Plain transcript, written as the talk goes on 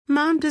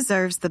Mom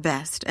deserves the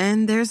best,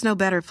 and there's no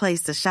better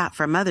place to shop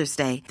for Mother's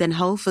Day than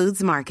Whole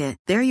Foods Market.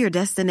 They're your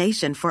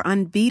destination for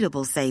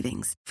unbeatable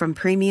savings, from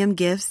premium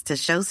gifts to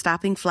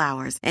show-stopping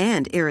flowers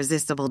and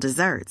irresistible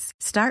desserts.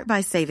 Start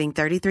by saving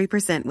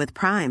 33% with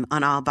Prime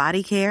on all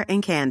body care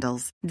and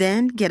candles.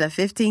 Then get a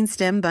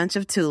 15-stem bunch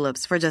of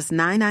tulips for just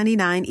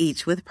 $9.99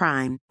 each with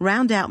Prime.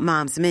 Round out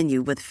Mom's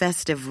menu with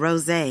festive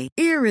rosé,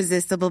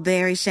 irresistible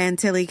berry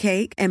chantilly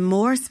cake, and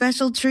more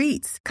special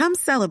treats. Come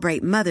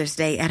celebrate Mother's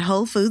Day at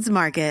Whole Foods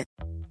Market.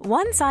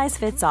 One size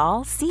fits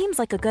all seems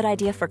like a good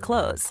idea for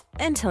clothes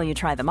until you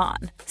try them on.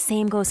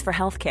 Same goes for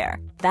healthcare.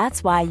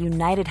 That's why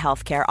United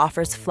Healthcare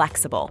offers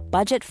flexible,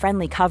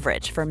 budget-friendly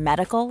coverage for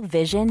medical,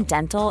 vision,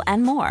 dental,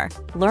 and more.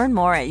 Learn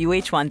more at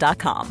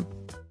uh1.com.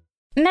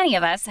 Many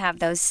of us have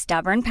those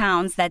stubborn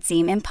pounds that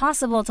seem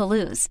impossible to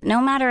lose,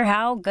 no matter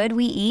how good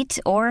we eat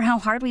or how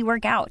hard we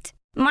work out.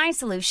 My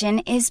solution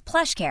is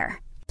PlushCare.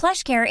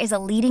 PlushCare is a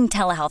leading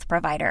telehealth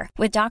provider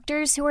with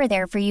doctors who are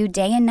there for you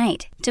day and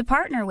night to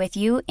partner with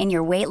you in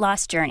your weight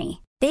loss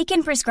journey. They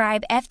can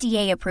prescribe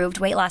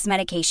FDA-approved weight loss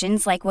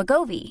medications like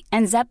Wegovy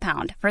and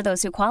Zepbound for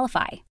those who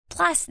qualify.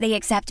 Plus, they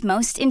accept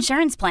most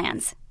insurance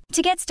plans.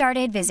 To get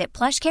started, visit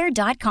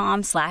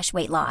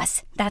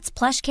plushcare.com/weightloss. That's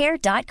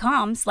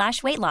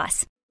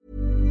plushcare.com/weightloss.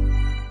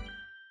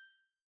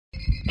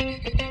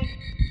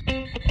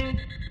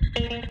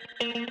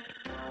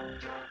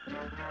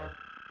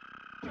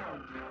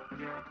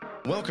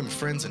 Welcome,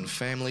 friends and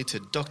family,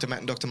 to Dr. Matt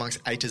and Dr. Mike's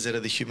A to Z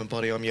of the Human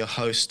Body. I'm your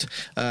host,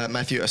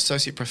 Matthew,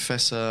 Associate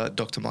Professor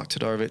Dr. Mike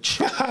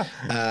Todorovich.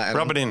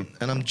 Rub it in.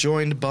 And I'm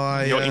joined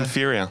by... Your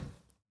inferior.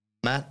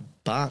 Matt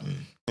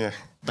Barton. Yeah.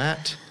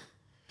 Matt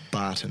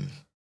Barton.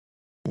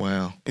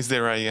 Wow. Is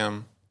there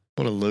a...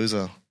 what a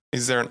loser.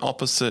 Is there an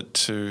opposite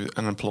to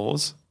an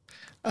applause?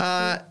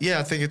 Yeah,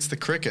 I think it's the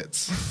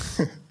crickets.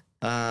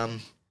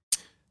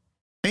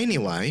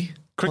 Anyway...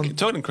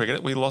 Talking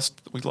cricket, we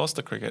lost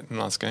the cricket in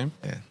the last game.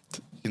 Yeah.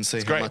 You can see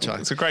it's how great. much I...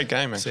 It's a great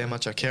game, man. See how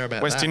much I care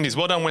about West Indies.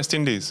 Well done, West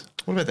Indies.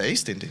 What about the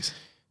East Indies?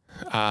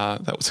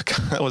 That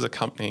was a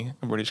company,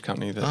 a British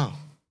company that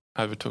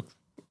overtook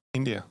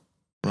India.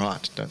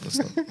 Right.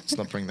 Let's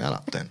not bring that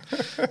up then.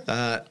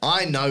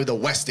 I know the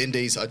West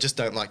Indies. I just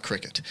don't like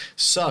cricket.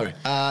 So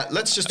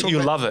let's just talk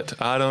You love it.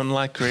 I don't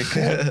like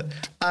cricket.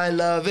 I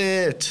love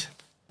it.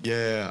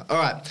 Yeah. All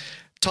right.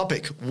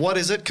 Topic. What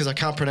is it? Because I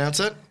can't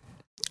pronounce it.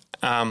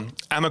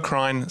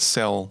 Amacrine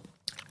cell.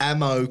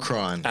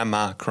 Amacrine.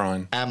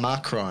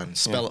 Amacrine.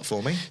 Spell it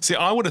for me. See,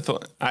 I would have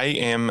thought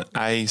Amacrine.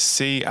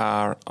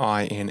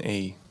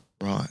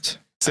 Right.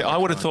 See, I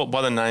would have thought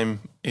by the name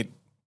it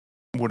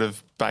would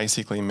have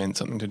basically meant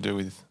something to do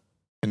with...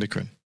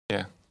 endocrine.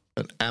 Yeah.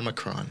 But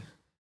Amacrine.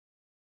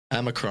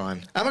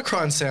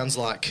 Amacrine sounds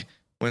like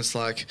when it's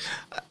like,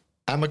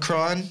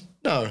 Amacrine?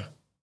 No.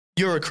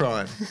 You're a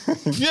crying.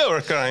 You're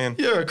a crying.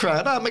 You're a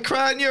crying. I'm a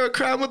crying. You're a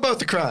crying. We're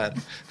both a crying.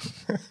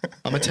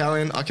 I'm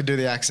Italian. I can do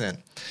the accent.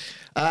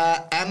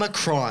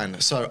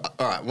 Amacrine. So,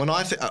 all right. When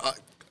I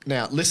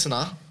now,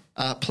 listener,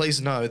 please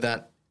know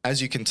that,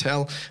 as you can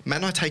tell, Matt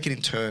and I take it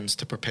in turns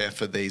to prepare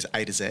for these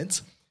A to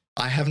Zs.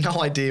 I have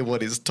no idea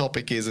what his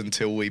topic is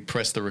until we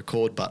press the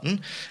record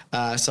button.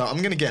 So I'm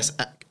going to guess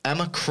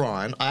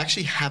Amacrine. I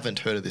actually haven't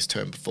heard of this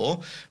term before.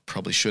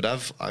 Probably should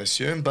have, I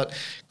assume. But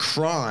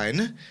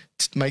crine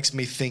makes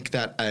me think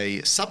that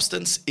a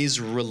substance is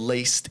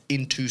released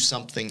into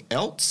something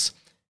else.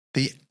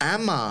 The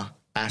ama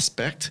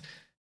aspect,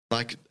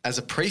 like as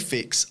a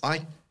prefix,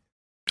 I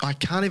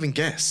can't even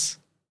guess.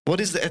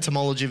 What is the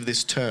etymology of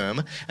this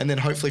term? And then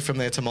hopefully from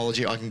the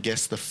etymology I can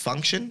guess the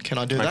function. Can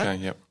I do that? Okay,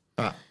 yep.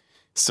 All right.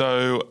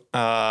 So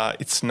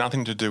it's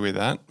nothing to do with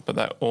that, but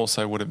that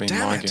also would have been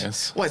my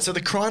guess. Wait, so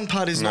the crine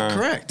part is not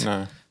correct?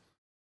 No.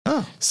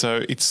 Oh.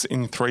 So it's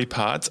in three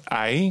parts.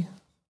 A.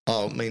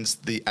 Oh, it means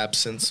the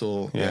absence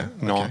or...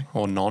 non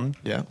or non.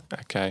 Yeah.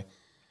 Okay.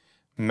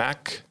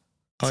 Mac.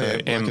 Oh, so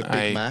yeah, like a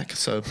Big Mac,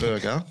 so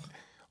burger.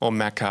 Or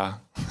Macca.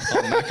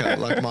 Oh, Macca,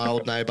 like my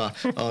old neighbour.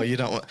 Oh, you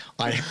don't want...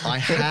 I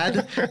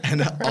had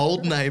an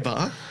old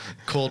neighbour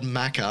called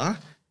Macca.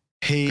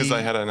 Because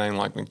they had a name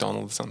like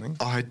McDonald's or something?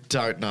 I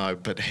don't know,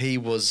 but he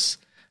was...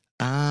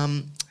 how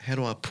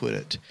do I put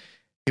it?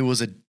 He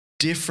was a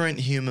different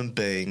human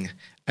being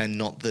and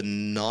not the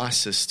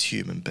nicest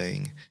human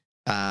being.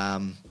 I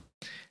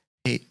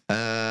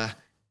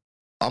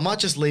might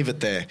just leave it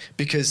there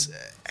because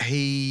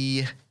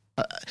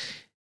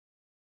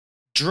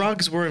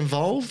drugs were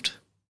involved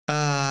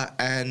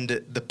and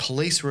the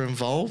police were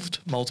involved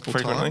multiple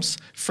times.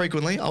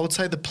 Frequently. I would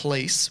say the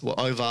police were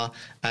over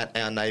at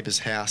our neighbour's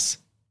house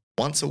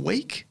once a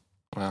week.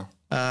 Wow.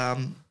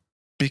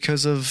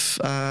 Because of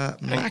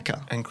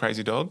Macca. And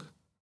Crazy Dog?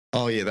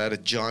 Oh, yeah, they had a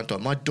giant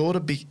dog. My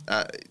daughter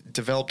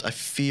developed a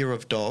fear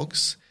of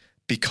dogs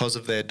because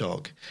of their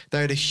dog.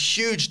 They had a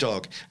huge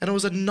dog, and it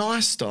was a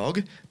nice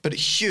dog, but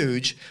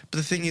huge. But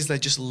the thing is, they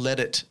just let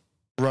it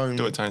roam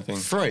do its own thing.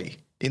 Free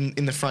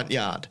in the front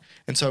yard.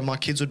 And so my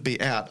kids would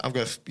be out. I've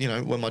got,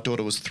 when my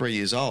daughter was 3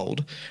 years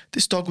old,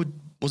 this dog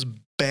was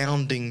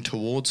bounding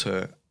towards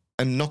her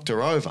and knocked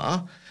her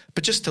over,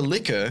 but just to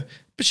lick her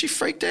But she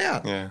freaked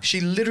out. Yeah. She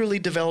literally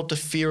developed a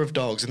fear of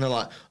dogs. And they're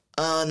like,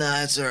 oh,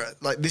 no, it's all right.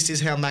 Like, this is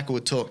how Macca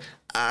would talk.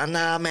 Oh,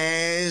 no,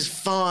 man, it's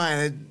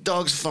fine. The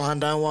dog's fine.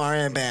 Don't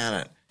worry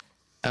about it.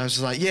 And I was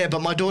just like, yeah,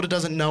 but my daughter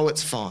doesn't know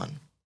it's fine.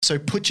 So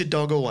put your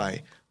dog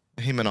away.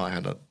 Him and I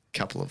had a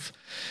couple of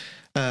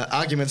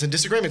arguments and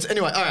disagreements.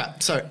 Anyway, all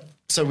right.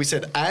 So we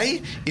said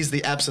A is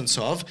the absence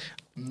of.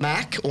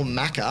 Mac or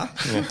Macca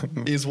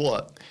is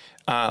what?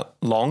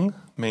 Long,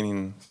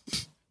 meaning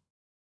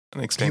an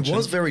extension. He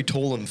was very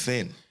tall and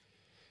thin.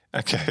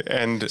 Okay,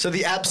 and so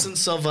the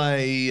absence of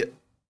a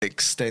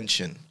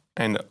extension.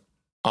 And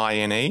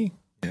INE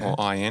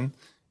or IN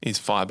is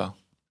fibre.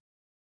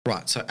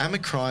 Right, so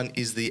amacrine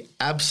is the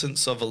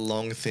absence of a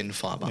long, thin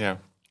fibre. Yeah.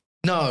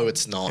 No,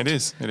 it's not. It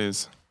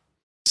is.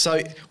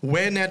 So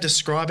we're now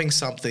describing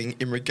something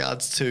in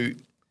regards to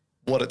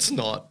what it's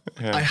not.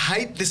 Yeah. I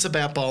hate this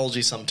about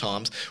biology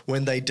sometimes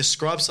when they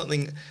describe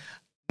something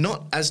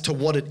not as to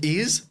what it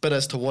is, but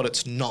as to what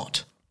it's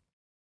not.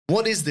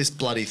 What is this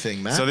bloody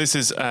thing, Matt? So this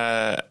is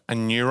a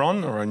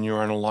neuron or a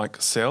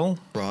neuronal-like cell.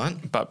 Right.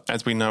 But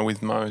as we know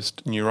with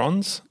most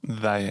neurons,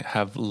 they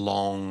have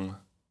long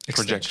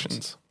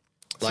projections.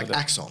 Like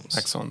axons.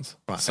 Axons.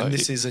 Right, so and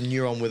this is a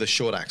neuron with a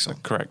short axon.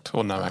 Correct,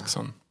 or no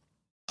axon.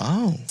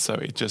 Oh. So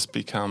it just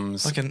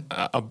becomes like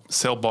a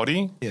cell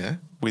body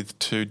with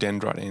two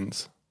dendrite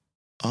ends.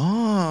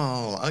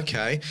 Oh,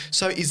 okay.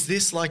 So is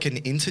this like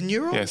an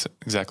interneuron? Yes,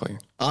 exactly.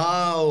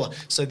 Oh,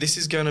 so this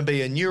is going to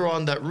be a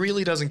neuron that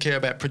really doesn't care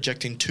about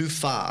projecting too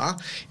far.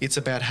 It's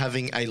about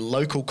having a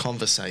local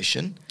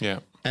conversation. Yeah.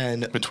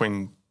 And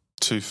between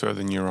two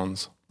further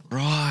neurons.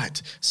 Right.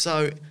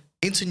 So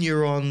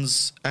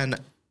interneurons and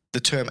the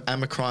term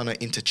amacrine are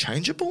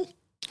interchangeable?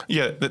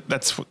 Yeah,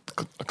 that's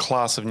a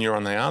class of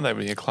neuron they are. They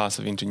would be a class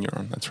of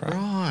interneuron. That's right.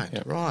 Right,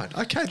 yep. Right.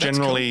 Okay, that's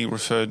generally cool.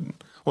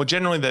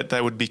 Generally that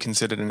they would be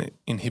considered an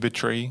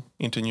inhibitory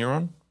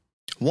interneuron.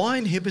 Why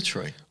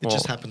inhibitory? It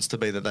just happens to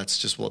be that that's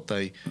just what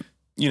they...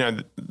 You know,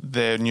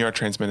 their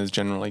neurotransmitter is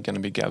generally going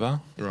to be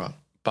GABA. Right.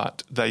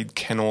 But they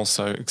can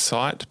also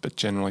excite, but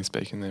generally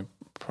speaking, they're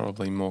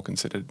probably more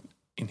considered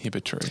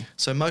inhibitory.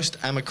 So most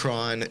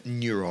amacrine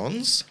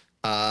neurons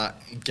are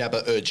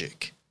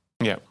GABAergic.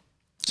 Yeah.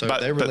 So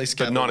they release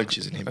GABA, which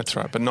is inhibitory. That's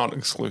right, but not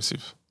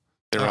exclusive.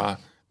 There are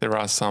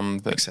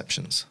some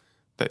exceptions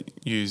that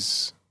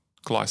use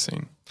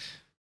glycine,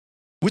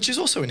 which is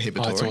also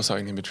inhibitory. Oh, it's also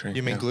inhibitory.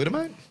 You mean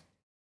glutamate,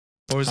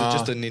 or is it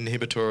just an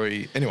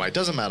inhibitory? Anyway, it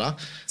doesn't matter.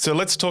 So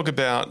let's talk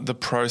about the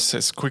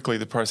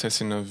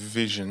processing of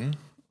vision.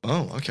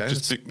 Oh, okay,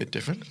 that's a bit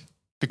different.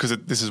 Because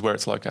this is where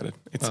it's located.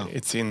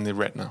 It's in the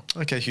retina.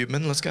 Okay,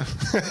 Huberman, let's go.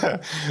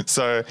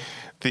 So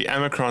the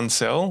amacrine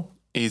cell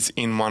is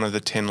in one of the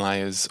 10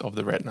 layers of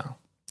the retina.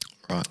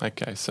 Right.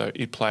 Okay, so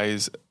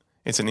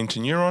it's an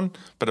interneuron,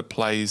 but it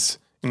plays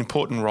an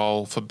important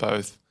role for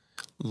both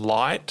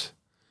light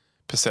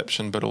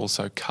perception, but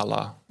also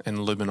colour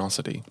and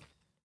luminosity.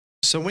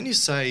 So when you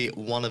say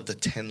one of the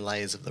 10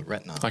 layers of the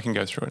retina... I can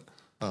go through it.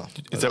 Oh,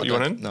 is that what you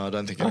wanted? No, I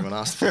don't think anyone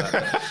asked for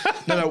that.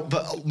 No,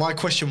 but my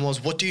question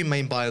was, what do you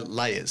mean by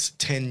layers?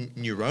 10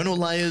 neuronal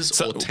layers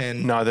or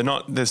 10... No, they're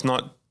not. There's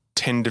not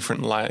 10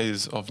 different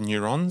layers of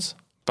neurons,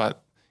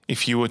 but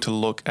if you were to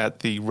look at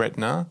the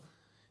retina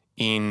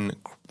in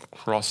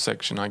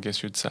cross-section, I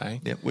guess you'd say.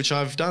 Yeah, which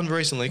I've done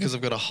recently because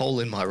I've got a hole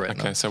in my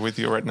retina. Okay, so with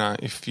your retina,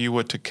 if you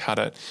were to cut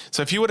it...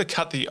 So if you were to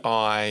cut the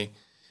eye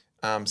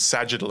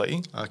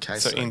sagittally,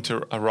 so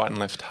into a right and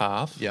left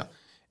half... Yeah.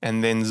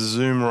 And then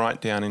zoom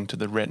right down into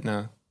the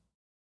retina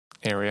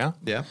area.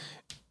 Yeah.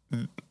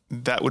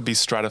 That would be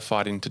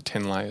stratified into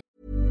 10 layers.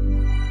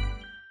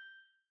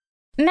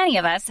 Many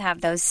of us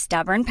have those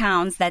stubborn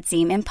pounds that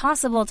seem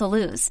impossible to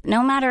lose,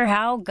 no matter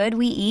how good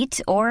we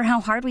eat or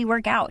how hard we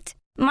work out.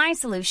 My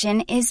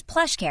solution is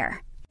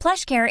PlushCare.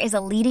 PlushCare is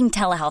a leading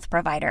telehealth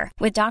provider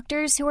with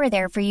doctors who are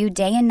there for you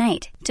day and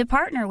night to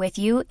partner with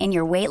you in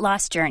your weight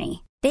loss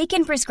journey. They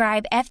can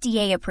prescribe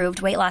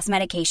FDA-approved weight loss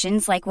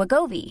medications like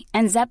Wegovy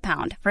and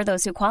Zepbound for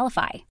those who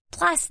qualify.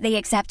 Plus, they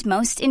accept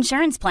most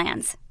insurance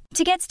plans.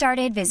 To get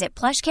started, visit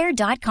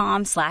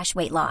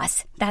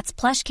plushcare.com/weightloss. That's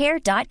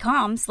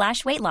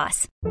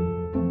plushcare.com/weightloss.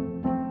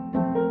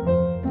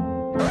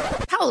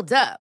 Hold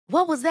up.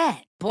 What was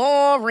that?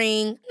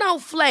 Boring. No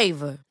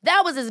flavor.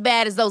 That was as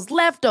bad as those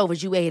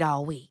leftovers you ate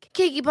all week.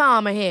 Keke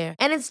Palmer here.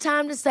 And it's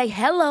time to say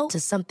hello to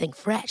something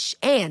fresh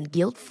and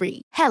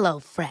guilt-free. Hello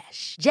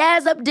Fresh.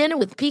 Jazz up dinner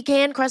with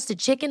pecan-crusted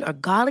chicken or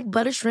garlic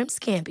butter shrimp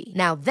scampi.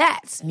 Now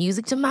that's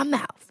music to my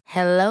mouth.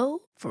 Hello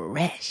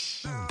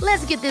Fresh.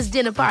 Let's get this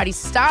dinner party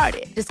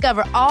started.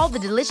 Discover all the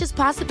delicious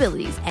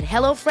possibilities at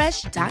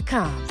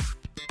HelloFresh.com.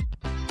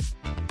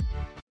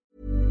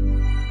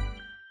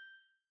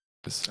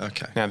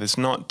 Okay. Now, there's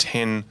not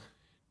 10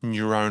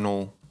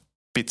 neuronal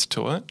bits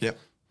to it. Yep.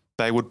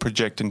 They would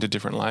project into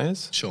different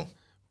layers. Sure.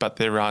 But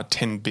there are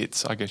 10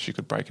 bits, I guess you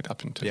could break it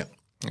up into. Yep.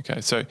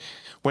 Okay, so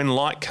when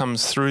light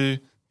comes through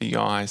the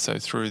eye, so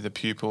through the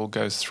pupil,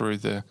 goes through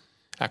the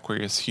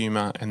aqueous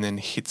humor and then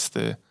hits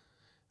the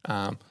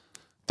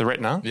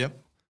retina. Yep.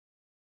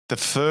 The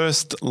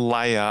first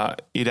layer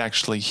it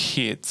actually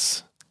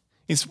hits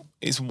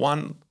is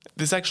one.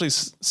 This actually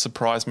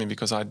surprised me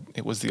because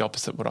it was the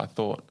opposite what I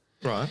thought.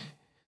 Right.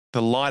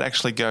 The light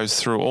actually goes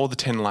through all the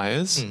 10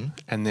 layers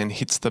and then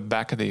hits the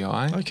back of the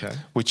eye,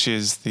 which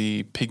is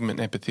the pigment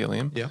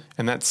epithelium. Yeah.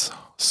 And that's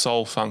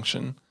sole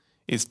function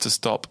is to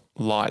stop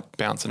light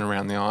bouncing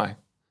around the eye.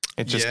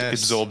 It just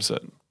absorbs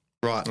it.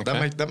 Right.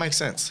 Okay? That makes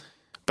sense.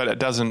 But it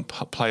doesn't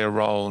play a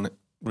role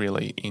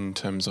really in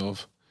terms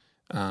of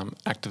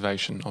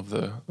activation of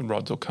the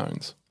rods or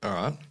cones. All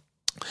right.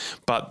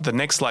 But the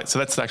next layer, so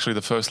that's actually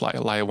the first layer.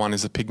 Layer 1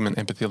 is the pigment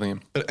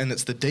epithelium. And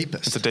it's the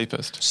deepest. It's the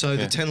deepest. So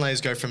the 10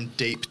 layers go from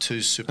deep to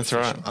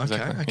superficial. That's right.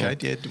 Exactly.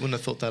 Okay. Yeah, wouldn't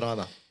have thought that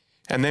either.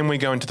 And then we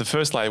go into the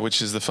first layer,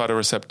 which is the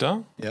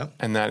photoreceptor. Yeah.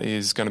 And that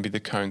is going to be the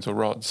cones or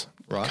rods.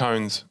 Right.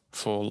 Cones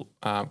for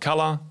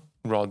colour,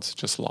 rods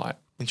just light.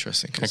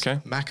 Interesting. Okay.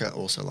 Maca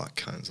also like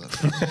cones. I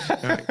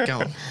think. All right, go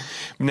on.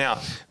 Now,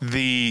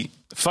 the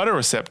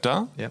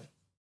photoreceptor, Yep.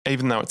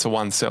 even though it's a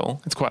one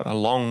cell, it's quite a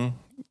long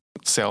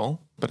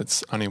cell, but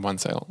it's only one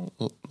cell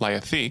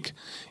layer thick.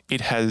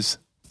 It has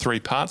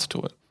 3 parts to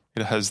it.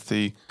 It has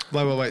the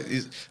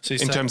Wait. So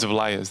in terms of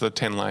layers, the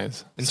 10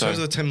 layers. In terms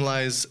of the 10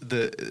 layers,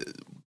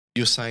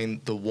 you're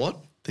saying the what?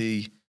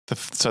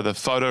 So the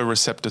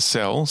photoreceptor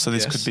cell. So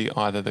this Yes. could be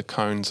either the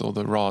cones or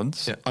the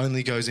rods. Yeah,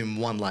 only goes in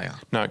one layer.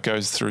 No, it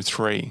goes through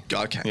 3.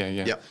 Okay.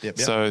 Yeah. Yep.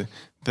 So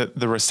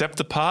the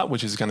receptor part,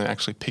 which is going to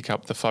actually pick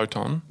up the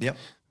photon. Yep.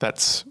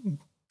 That's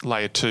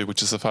layer 2,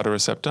 which is the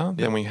photoreceptor.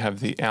 Then we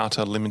have the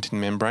outer limiting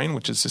membrane,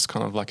 which is just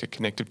kind of like a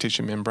connective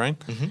tissue membrane.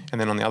 And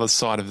then on the other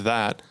side of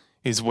that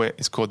is where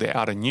it's called the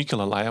outer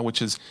nuclear layer,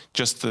 which is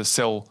just the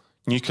cell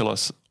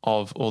nucleus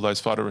of all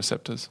those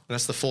photoreceptors.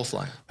 That's the 4th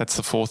layer. That's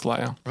the 4th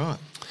layer. Right.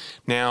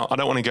 Now, I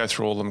don't want to go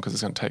through all of them because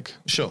it's going to take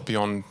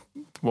beyond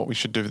what we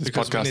should do with this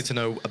Because podcast. we need to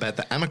know about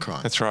the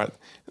amacrine. That's right.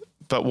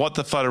 But what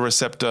the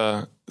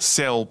photoreceptor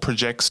cell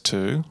projects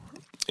to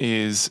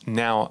is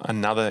now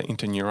another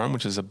interneuron,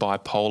 which is a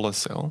bipolar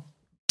cell.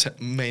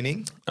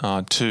 Meaning?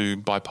 2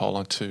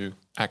 bipolar, 2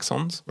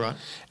 axons. Right.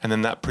 And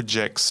then that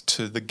projects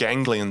to the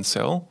ganglion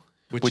cell,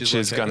 which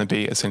is going to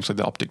be essentially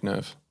the optic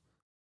nerve.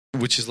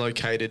 Which is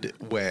located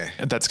where?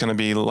 That's going to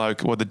be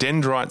the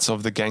dendrites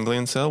of the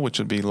ganglion cell, which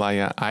would be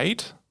layer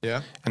 8.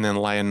 Yeah. And then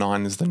layer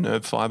 9 is the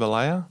nerve fiber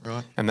layer.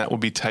 Right. And that will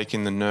be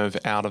taking the nerve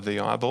out of the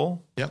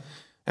eyeball. Yep.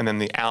 And then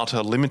the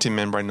outer limiting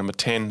membrane, number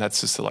 10, that's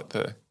just like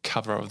the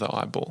cover of the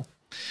eyeball.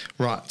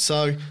 Right.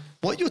 So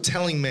what you're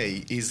telling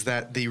me is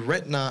that the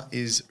retina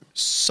is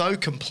so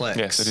complex.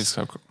 Yes, it is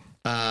so.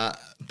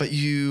 But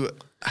you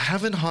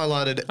haven't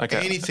highlighted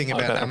anything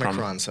about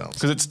amacrine cells.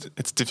 Because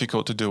it's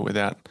difficult to do it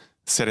without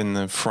setting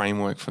the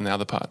framework from the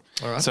other part.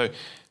 All right. So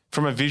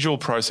from a visual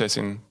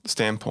processing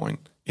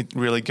standpoint, it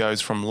really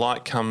goes from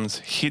light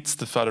hits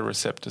the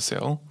photoreceptor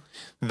cell,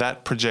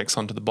 that projects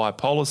onto the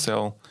bipolar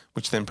cell,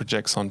 which then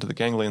projects onto the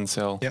ganglion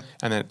cell,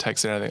 and then it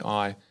takes it out of the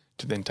eye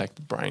to then take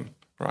the brain,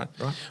 right?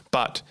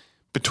 But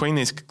between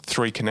these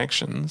 3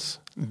 connections,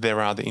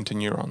 there are the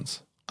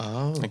interneurons.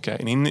 Oh. Okay,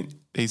 and in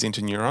these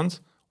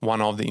interneurons,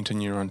 one of the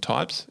interneuron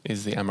types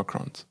is the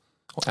amacrines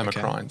or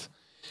amacrines.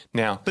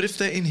 Now, but if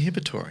they're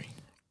inhibitory,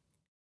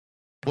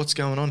 what's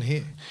going on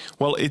here?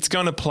 Well, it's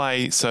going to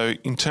play, so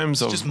in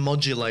terms of... just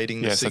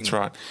modulating the signal. Yes, that's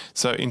right.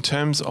 So in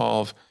terms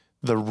of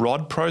the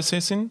rod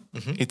processing,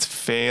 it's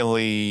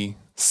fairly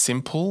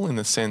simple in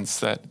the sense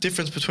that...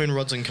 Difference between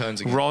rods and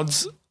cones again.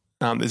 Rods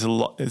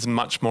is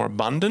much more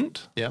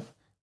abundant. Yeah.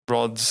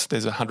 Rods,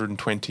 there's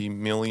 120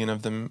 million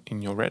of them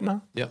in your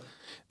retina. Yeah.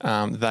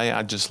 They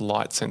are just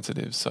light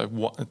sensitive.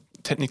 So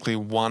technically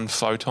one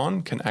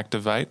photon can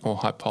activate or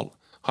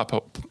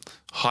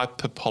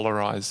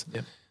hyperpolarize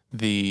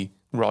the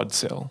rod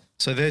cell.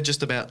 So they're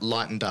just about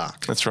light and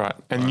dark. That's right.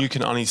 And you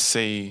can only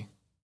see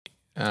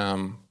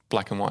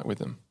black and white with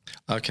them.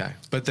 Okay.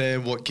 But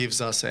they're what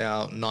gives us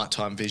our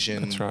nighttime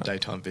vision, That's right.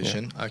 daytime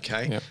vision. Yeah.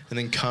 Okay. Yep. And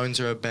then cones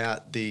are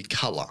about the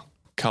colour.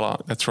 Colour,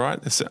 that's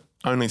right. There's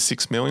only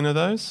 6 million of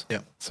those.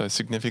 Yep. So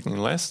significantly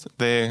less.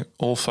 They're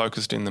all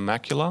focused in the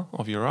macula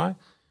of your eye,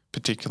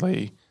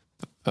 particularly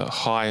the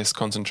highest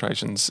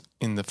concentrations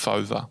in the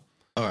fova.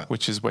 All right.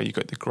 Which is where you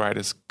get the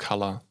greatest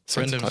colour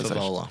Brendan sensitization.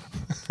 Favola.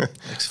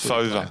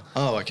 Fova.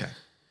 Oh, okay.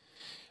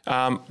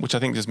 Which I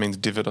think just means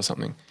divot or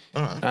something.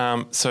 All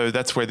right. So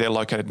that's where they're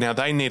located. Now,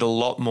 they need a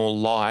lot more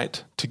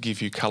light to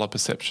give you colour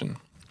perception,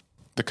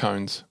 the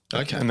cones.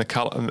 Okay. And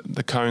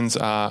the cones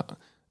are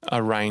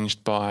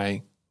arranged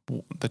by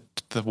the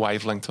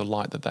wavelength of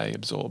light that they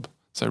absorb.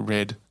 So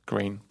red,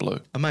 green, blue.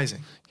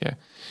 Amazing. Yeah.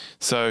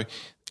 So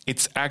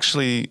it's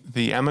actually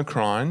the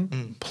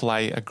amacrine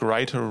play a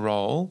greater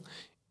role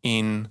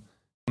in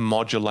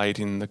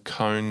modulating the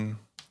cone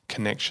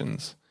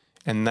connections,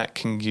 and that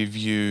can give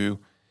you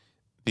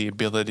the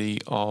ability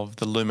of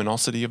the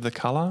luminosity of the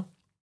colour,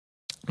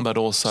 but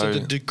also... So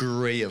the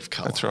degree of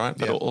colour. That's right,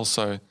 but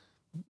also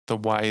the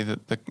way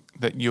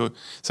that you're...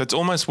 So it's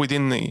almost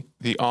within the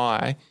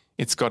eye,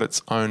 it's got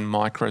its own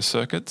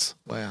microcircuits.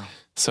 Wow.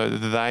 So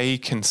they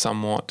can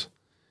somewhat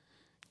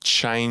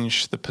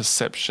change the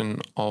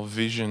perception of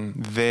vision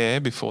there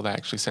before they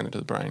actually send it to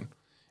the brain.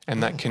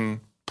 And that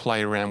can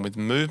play around with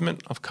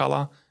movement of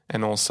colour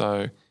and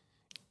also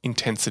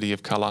intensity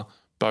of colour,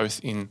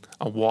 both in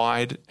a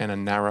wide and a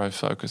narrow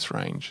focus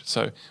range.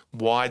 So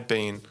wide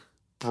being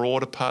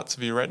broader parts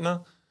of your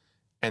retina,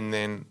 and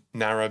then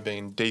narrow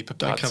being deeper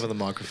parts. Don't cover the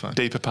microphone.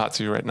 Deeper parts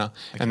of your retina.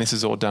 Okay. And this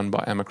is all done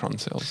by Amacrine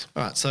cells.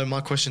 All right, so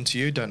my question to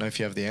you, don't know if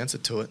you have the answer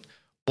to it.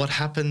 What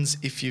happens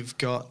if you've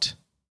got,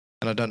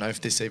 and I don't know if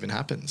this even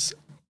happens,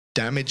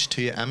 damage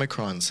to your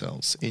Amacrine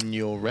cells in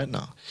your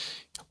retina?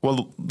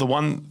 Well, the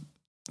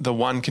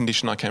one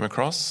condition I came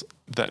across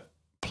that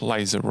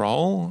plays a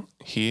role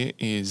here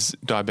is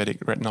diabetic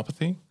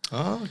retinopathy.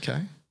 Oh,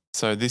 okay.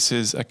 So this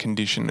is a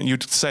condition,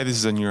 you'd say this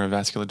is a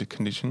neurovascular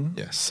condition.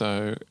 Yes.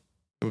 So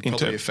it would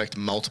probably affect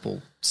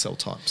multiple cell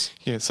types.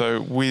 Yeah,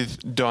 so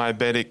with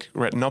diabetic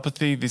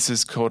retinopathy, this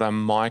is called a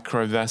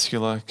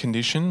microvascular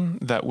condition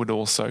that would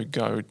also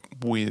go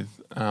with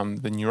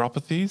the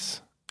neuropathies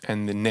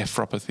and the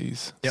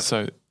nephropathies. Yep.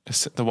 So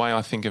the way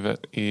I think of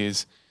it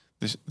is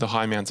the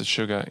high amounts of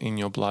sugar in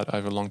your blood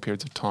over long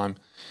periods of time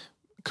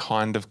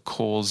kind of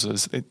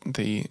causes it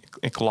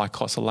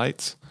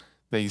glycosylates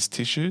these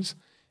tissues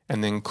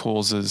and then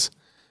causes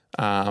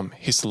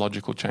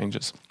histological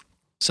changes.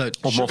 So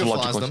it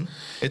sugarifies them.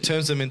 It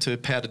turns them into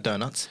powdered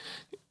donuts.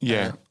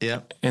 Yeah.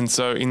 Yeah. And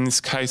so in this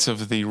case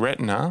of the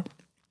retina,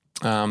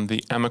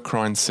 the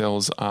Amacrine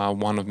cells are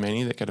one of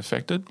many that get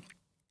affected,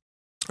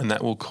 and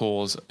that will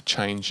cause a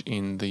change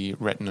in the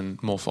retinal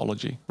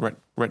morphology.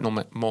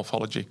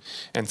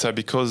 And so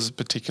because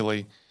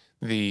particularly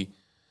these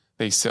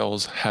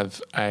cells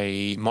have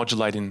a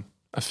modulating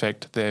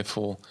effect,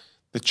 therefore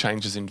the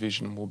changes in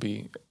vision will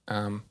be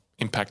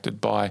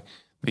impacted by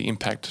the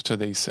impact to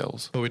these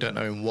cells. But we don't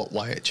know in what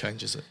way it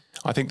changes it.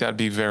 I think that'd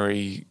be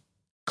very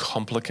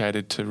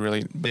complicated to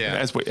really,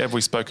 as we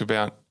spoke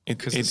about.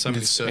 Because there's so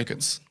many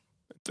circuits.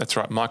 That's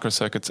right,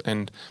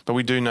 microcircuits. But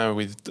we do know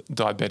with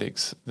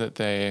diabetics that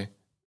their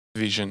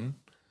vision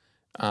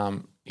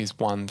is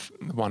one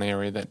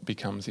area that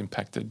becomes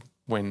impacted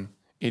when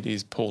it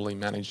is poorly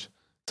managed.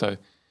 So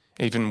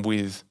even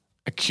with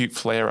acute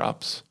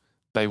flare-ups,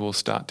 they will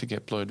start to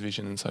get blurred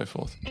vision and so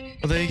forth.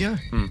 Well, there you go.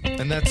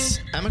 And that's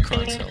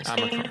Amacrine cells.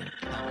 Amacrine.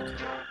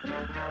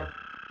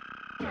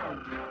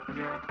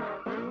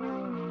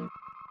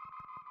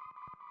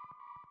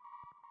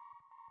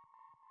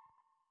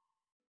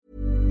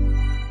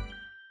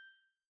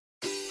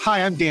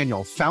 Hi, I'm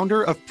Daniel,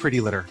 founder of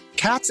Pretty Litter.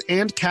 Cats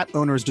and cat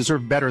owners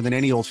deserve better than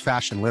any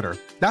old-fashioned litter.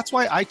 That's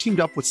why I teamed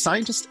up with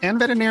scientists and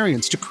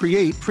veterinarians to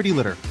create Pretty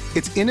Litter.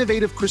 Its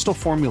innovative crystal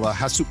formula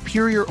has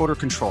superior odor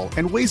control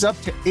and weighs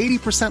up to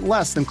 80%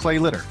 less than clay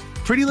litter.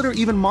 Pretty Litter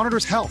even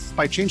monitors health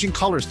by changing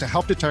colors to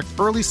help detect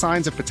early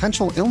signs of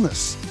potential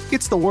illness.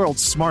 It's the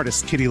world's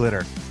smartest kitty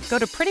litter. Go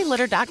to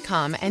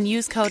prettylitter.com and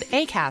use code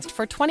ACAST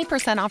for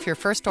 20% off your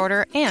first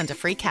order and a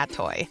free cat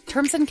toy.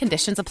 Terms and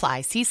conditions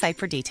apply. See site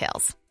for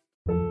details.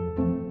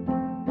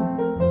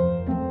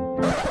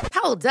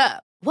 Hold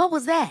up. What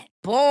was that?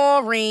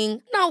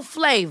 Boring. No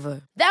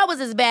flavor. That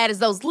was as bad as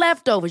those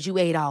leftovers you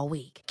ate all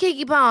week.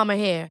 Keke Palmer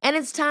here, and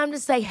it's time to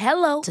say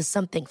hello to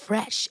something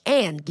fresh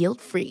and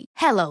guilt-free.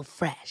 Hello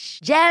Fresh.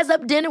 Jazz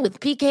up dinner with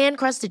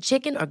pecan-crusted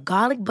chicken or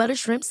garlic butter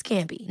shrimp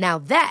scampi. Now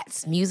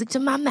that's music to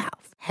my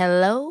mouth.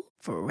 Hello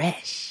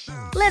Fresh.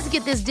 Let's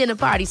get this dinner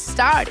party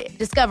started.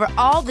 Discover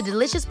all the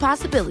delicious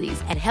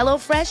possibilities at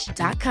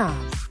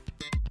hellofresh.com.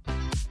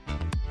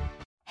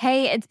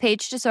 Hey, it's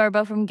Paige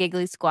DeSorbo from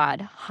Giggly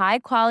Squad. High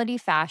quality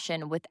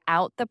fashion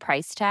without the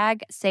price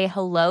tag. Say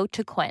hello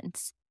to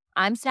Quince.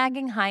 I'm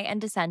snagging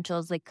high-end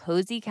essentials like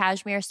cozy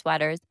cashmere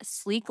sweaters,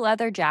 sleek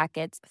leather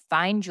jackets,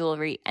 fine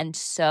jewelry, and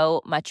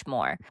so much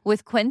more.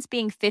 With Quince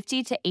being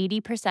 50 to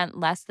 80%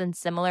 less than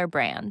similar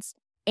brands.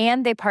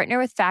 And they partner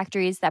with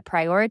factories that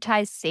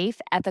prioritize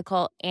safe,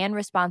 ethical, and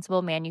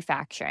responsible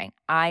manufacturing.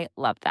 I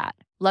love that.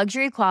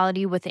 Luxury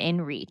quality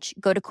within reach.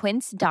 Go to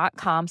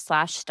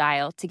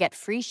quince.com/style to get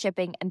free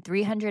shipping and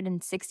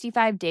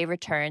 365-day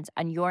returns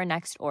on your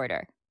next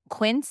order.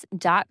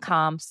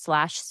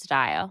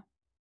 Quince.com/style.